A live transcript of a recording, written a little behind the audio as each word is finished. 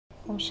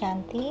Om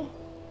Shanti.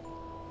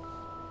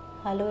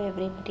 Hello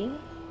everybody.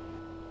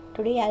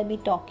 Today I'll be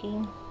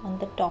talking on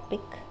the topic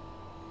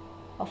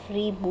of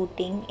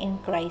rebooting in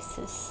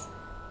crisis.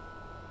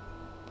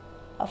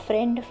 A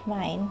friend of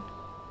mine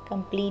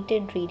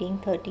completed reading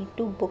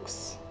 32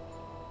 books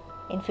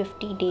in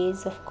 50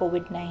 days of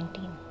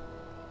COVID-19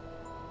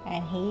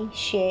 and he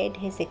shared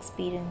his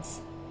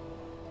experience.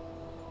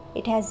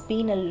 It has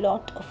been a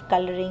lot of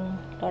coloring,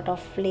 lot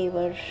of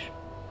flavor,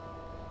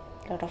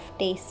 lot of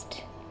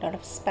taste, lot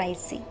of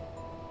spicy.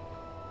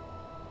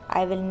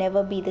 I will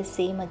never be the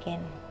same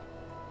again.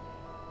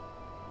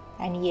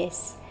 And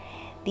yes,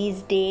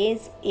 these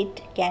days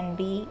it can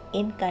be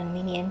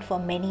inconvenient for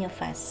many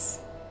of us.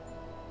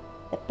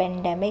 The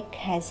pandemic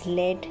has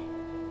led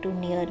to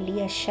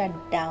nearly a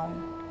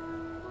shutdown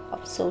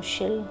of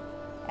social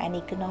and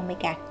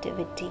economic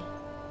activity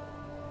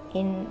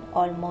in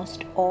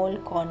almost all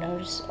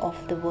corners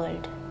of the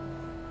world.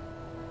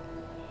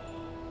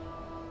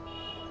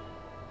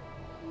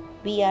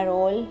 We are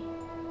all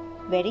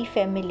very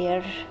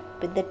familiar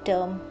with the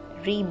term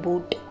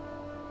reboot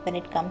when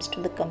it comes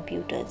to the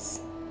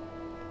computers.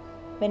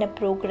 When a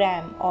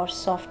program or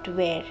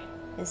software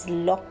is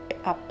locked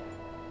up,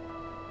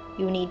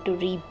 you need to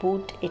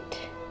reboot it,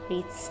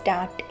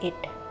 restart it.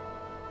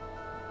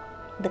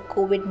 The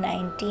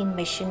COVID-19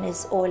 mission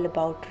is all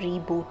about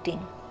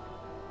rebooting.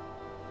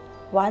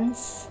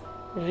 Once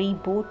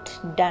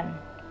reboot done,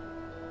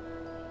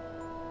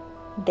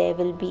 there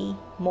will be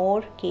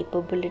more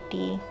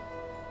capability,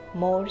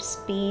 more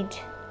speed,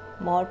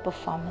 more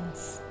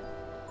performance.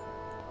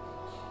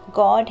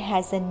 God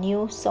has a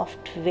new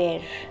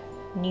software,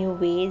 new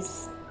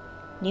ways,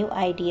 new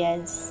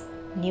ideas,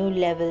 new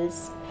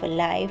levels for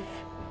life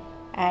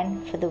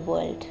and for the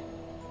world.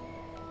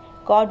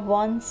 God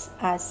wants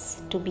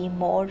us to be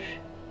more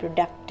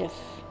productive.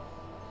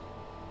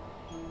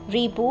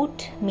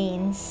 Reboot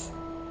means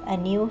a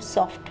new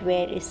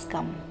software is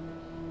come.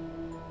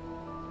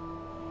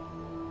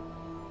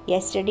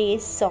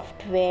 Yesterday's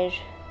software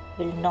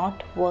will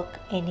not work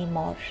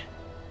anymore.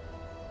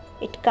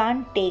 It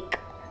can't take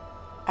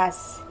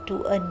us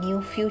to a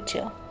new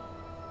future.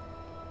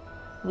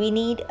 We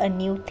need a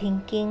new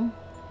thinking,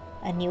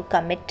 a new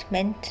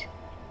commitment,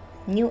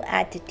 new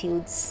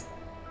attitudes,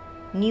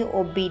 new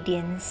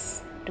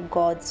obedience to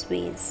God's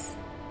ways.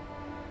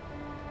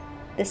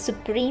 The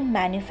supreme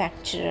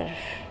manufacturer,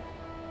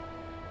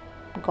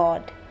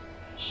 God,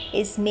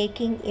 is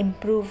making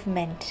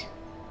improvement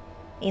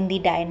in the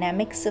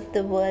dynamics of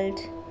the world,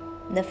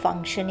 the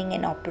functioning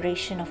and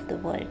operation of the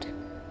world.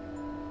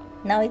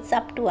 Now it's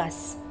up to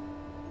us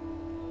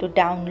to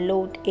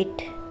download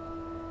it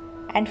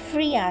and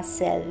free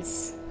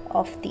ourselves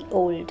of the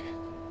old.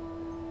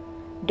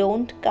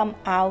 Don't come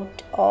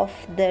out of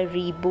the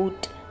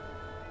reboot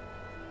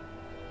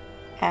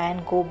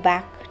and go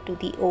back to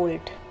the old,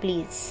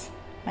 please,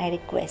 my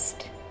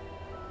request.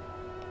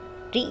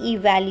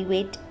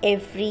 Re-evaluate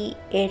every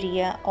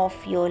area of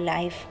your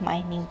life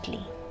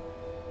minutely.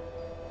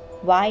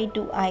 Why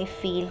do I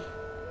feel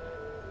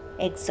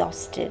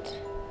exhausted,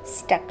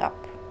 stuck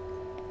up?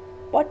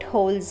 What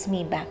holds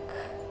me back?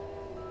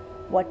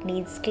 What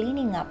needs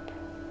cleaning up?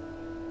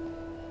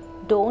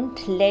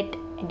 Don't let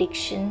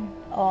addiction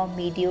or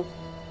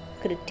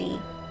mediocrity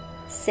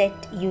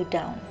set you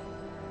down.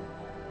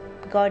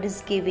 God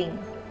is giving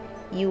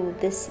you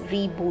this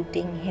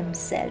rebooting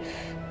Himself.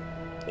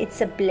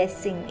 It's a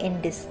blessing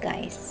in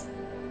disguise.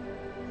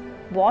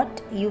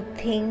 What you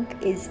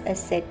think is a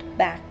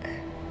setback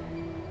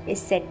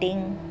is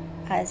setting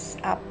us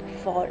up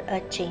for a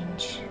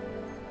change.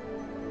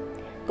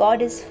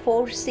 God is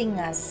forcing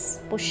us,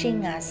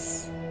 pushing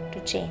us to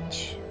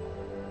change.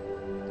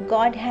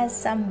 God has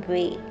some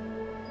way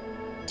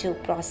to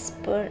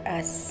prosper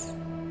us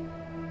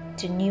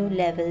to new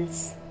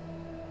levels.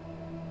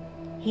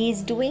 He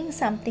is doing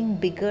something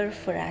bigger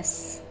for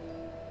us.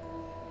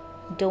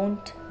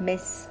 Don't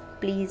miss,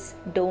 please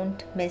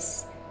don't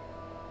miss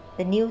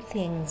the new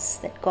things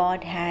that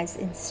God has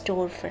in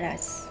store for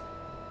us.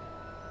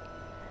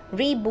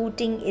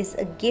 Rebooting is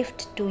a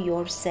gift to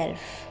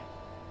yourself.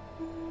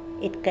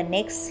 It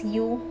connects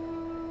you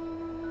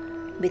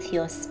with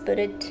your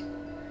spirit,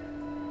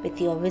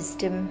 with your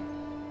wisdom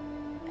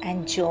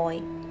and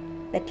joy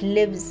that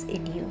lives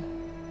in you.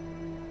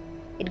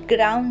 It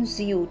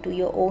grounds you to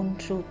your own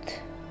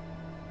truth.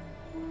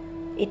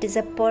 It is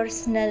a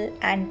personal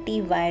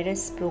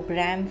antivirus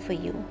program for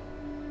you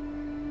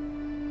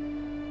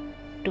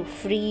to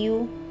free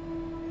you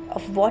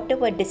of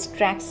whatever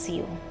distracts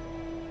you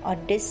or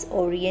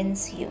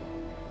disorients you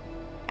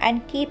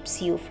and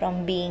keeps you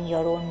from being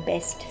your own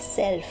best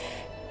self,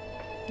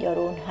 your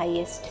own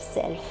highest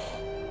self.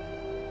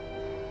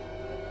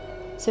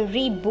 So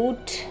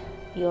reboot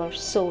your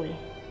soul.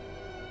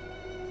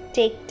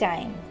 Take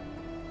time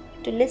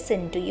to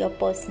listen to your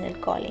personal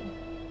calling,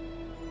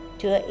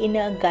 to your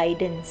inner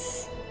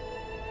guidance,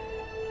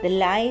 the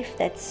life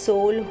that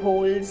soul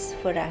holds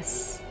for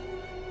us,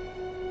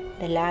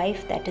 the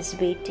life that is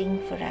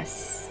waiting for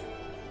us.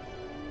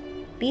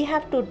 We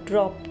have to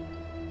drop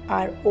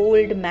our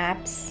old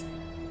maps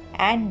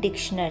and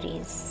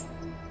dictionaries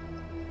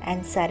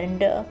and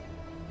surrender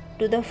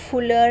to the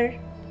fuller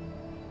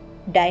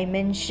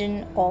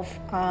dimension of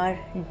our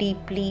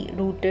deeply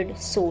rooted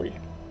soul.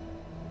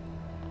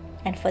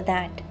 And for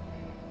that,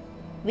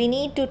 we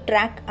need to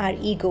track our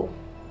ego,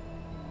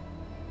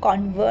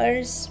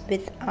 converse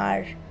with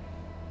our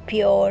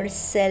pure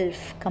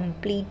self,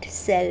 complete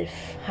self,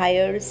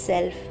 higher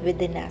self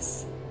within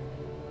us,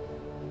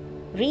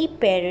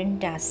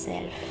 reparent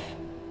ourselves,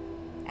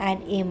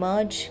 and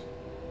emerge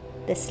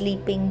the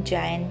sleeping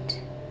giant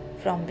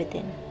from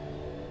within.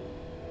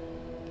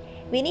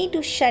 We need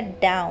to shut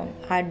down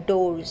our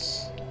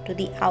doors to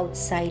the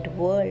outside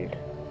world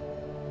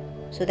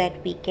so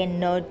that we can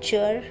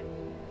nurture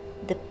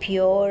the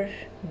pure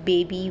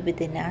baby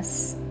within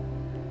us,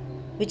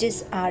 which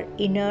is our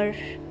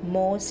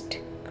innermost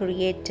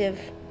creative,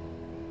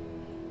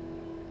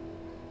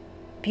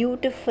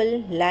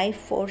 beautiful life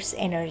force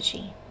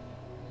energy,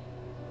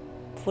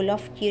 full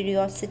of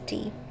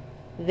curiosity,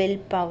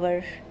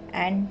 willpower,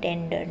 and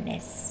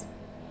tenderness.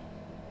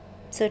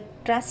 So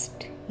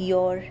trust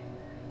your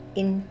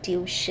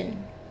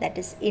intuition, that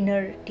is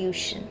inner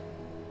tuition.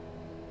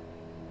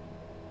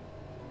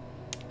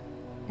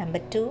 Number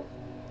 2,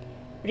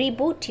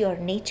 reboot your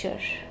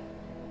nature.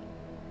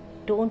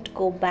 Don't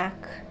go back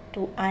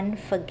to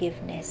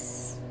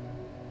unforgiveness,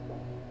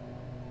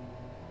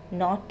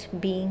 not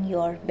being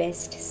your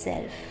best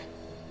self.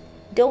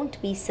 Don't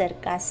be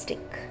sarcastic.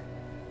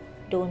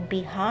 Don't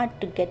be hard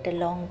to get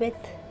along with.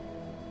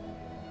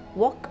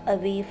 Walk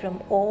away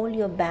from all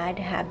your bad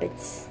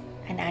habits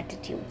and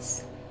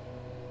attitudes.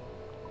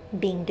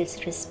 Being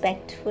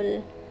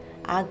disrespectful,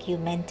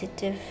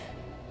 argumentative.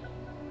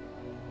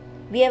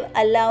 We have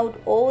allowed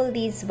all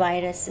these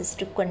viruses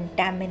to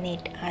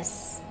contaminate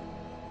us.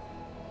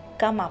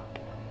 Come up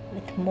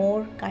with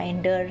more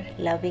kinder,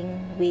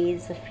 loving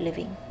ways of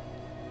living.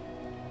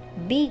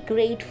 Be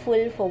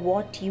grateful for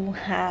what you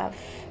have.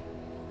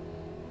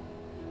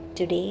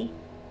 Today,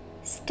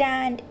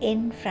 stand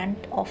in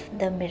front of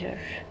the mirror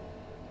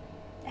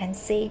and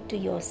say to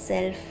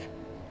yourself,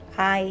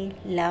 I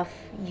love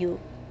you.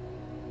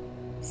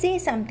 Say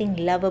something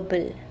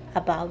lovable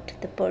about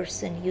the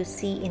person you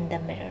see in the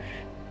mirror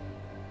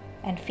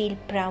and feel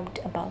proud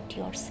about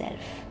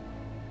yourself.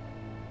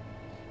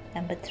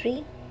 Number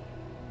 3,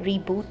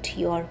 reboot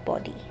your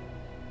body.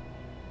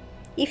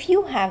 If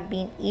you have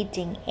been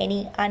eating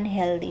any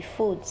unhealthy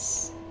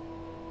foods,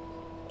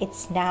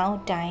 it's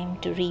now time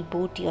to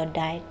reboot your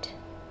diet.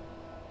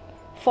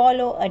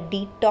 Follow a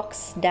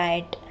detox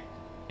diet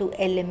to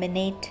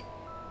eliminate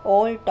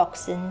all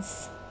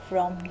toxins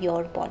from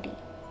your body.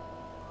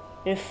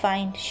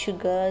 Refined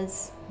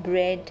sugars,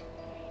 bread,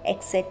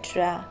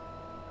 etc.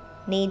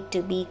 need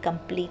to be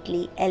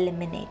completely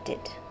eliminated.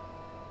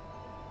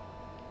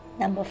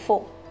 Number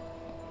 4,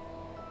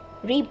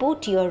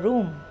 reboot your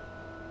room.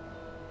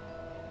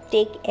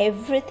 Take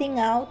everything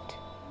out,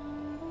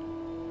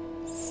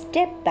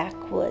 step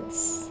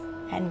backwards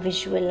and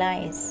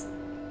visualize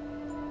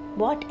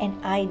what an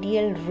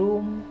ideal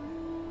room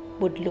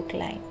would look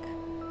like,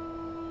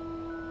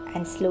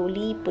 and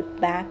slowly put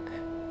back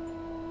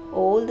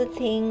all the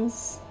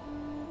things,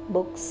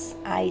 books,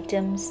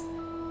 items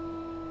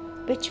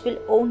which will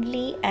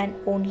only and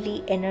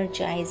only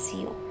energize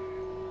you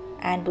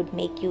and would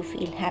make you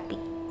feel happy.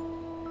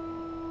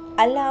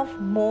 Allow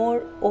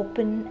more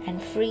open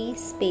and free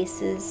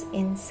spaces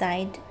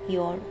inside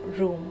your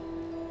room.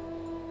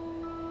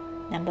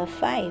 Number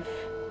 5,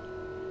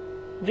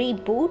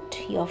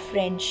 reboot your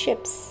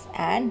friendships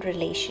and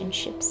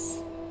relationships.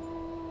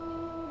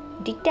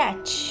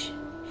 Detach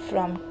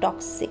from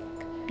toxic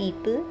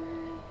people.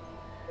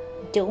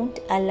 Don't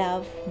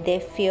allow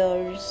their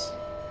fears,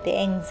 their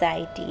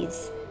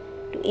anxieties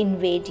to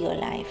invade your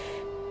life.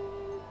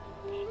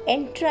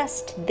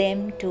 Entrust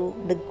them to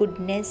the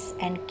goodness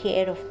and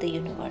care of the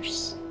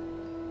universe.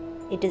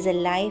 It is a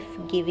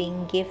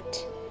life-giving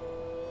gift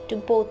to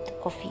both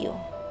of you.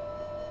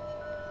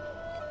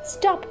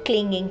 Stop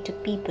clinging to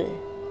people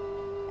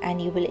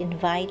and you will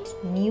invite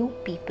new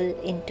people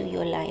into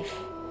your life.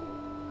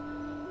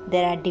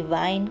 There are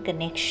divine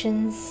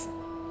connections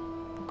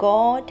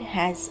God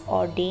has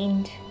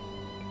ordained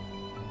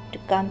to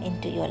come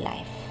into your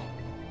life.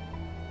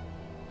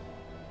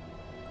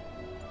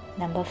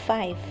 Number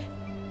 5,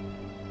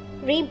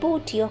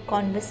 reboot your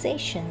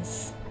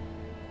conversations.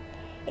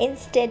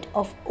 Instead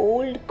of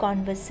old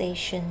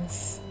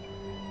conversations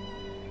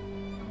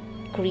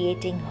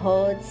creating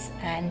hurts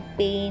and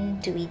pain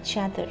to each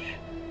other,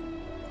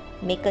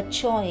 make a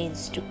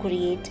choice to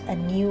create a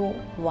new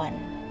one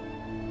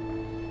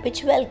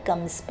which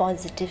welcomes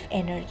positive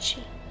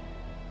energy.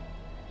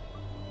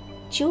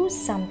 Choose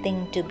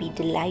something to be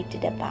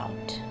delighted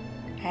about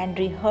and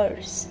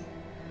rehearse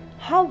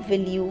how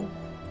will you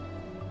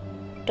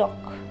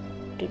talk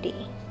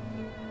today.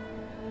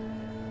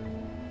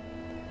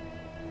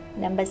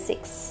 Number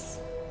 6,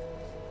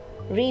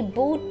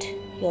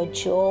 reboot your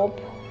job,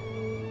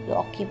 your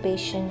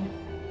occupation,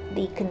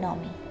 the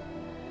economy.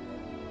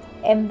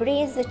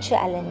 Embrace the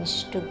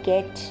challenge to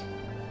get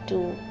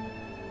to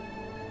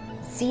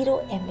zero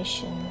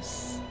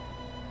emissions.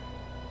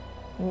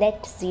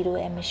 net zero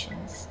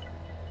emissions.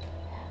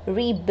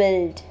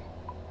 Rebuild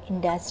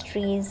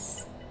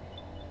industries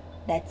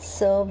that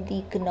serve the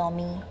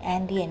economy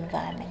and the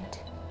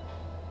environment.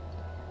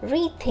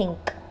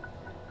 Rethink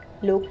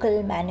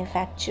local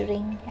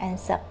manufacturing and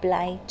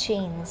supply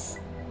chains,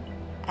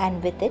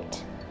 and with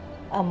it,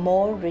 a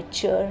more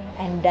richer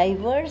and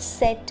diverse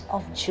set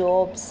of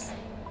jobs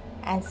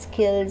and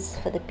skills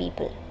for the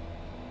people.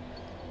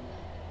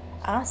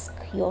 Ask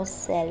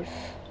yourself,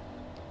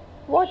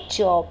 what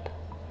job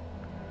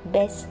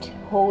best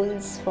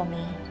holds for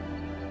me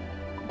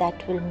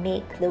that will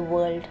make the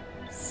world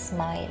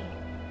smile?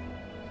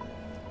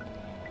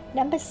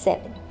 Number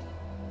 7,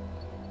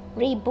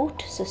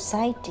 reboot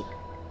society.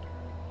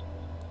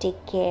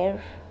 Take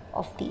care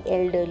of the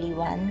elderly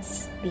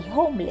ones, the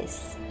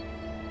homeless,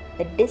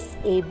 the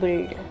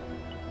disabled,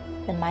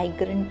 the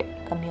migrant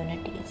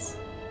communities.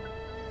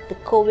 The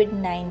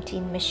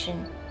COVID-19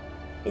 mission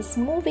is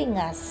moving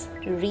us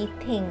to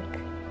rethink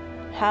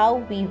how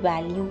we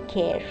value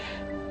care,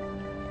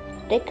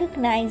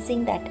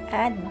 recognizing that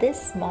at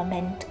this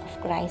moment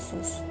of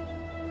crisis,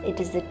 it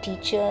is the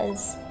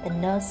teachers, the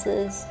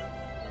nurses,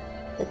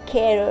 the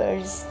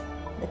carers,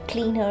 the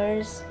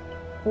cleaners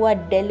who are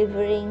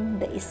delivering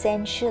the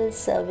essential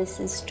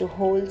services to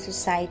hold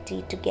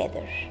society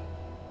together.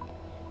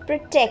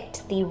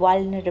 Protect the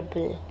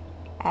vulnerable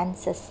and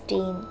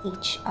sustain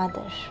each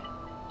other.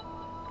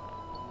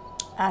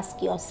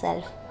 Ask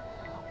yourself,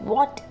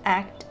 what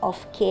act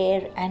of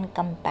care and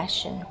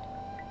compassion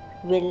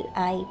will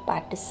I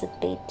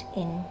participate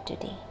in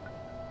today?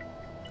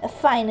 A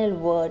final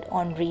word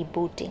on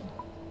rebooting.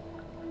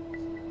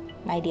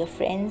 My dear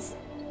friends,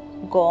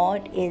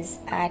 God is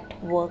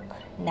at work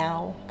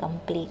now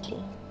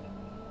completely.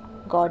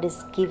 God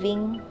is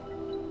giving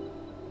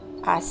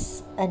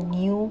us a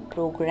new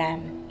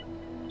program,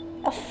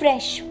 a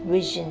fresh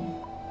vision,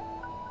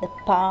 the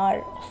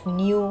power of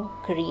new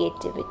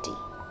creativity.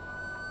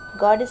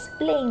 God is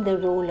playing the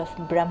role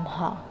of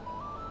Brahma.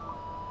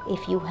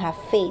 If you have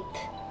faith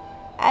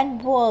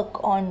and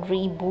work on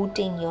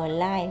rebooting your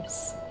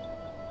lives,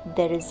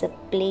 there is a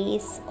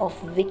place of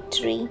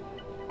victory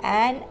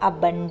and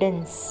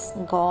abundance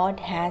God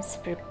has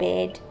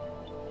prepared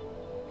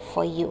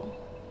for you.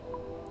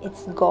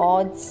 It's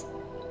God's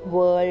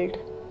world,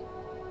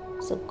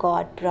 so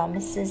God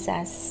promises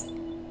us.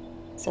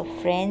 So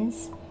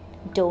friends,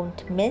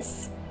 don't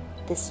miss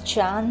this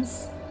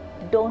chance,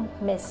 don't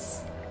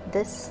miss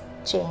this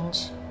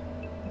change,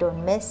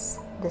 don't miss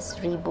this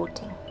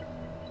rebooting.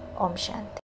 Om Shanti.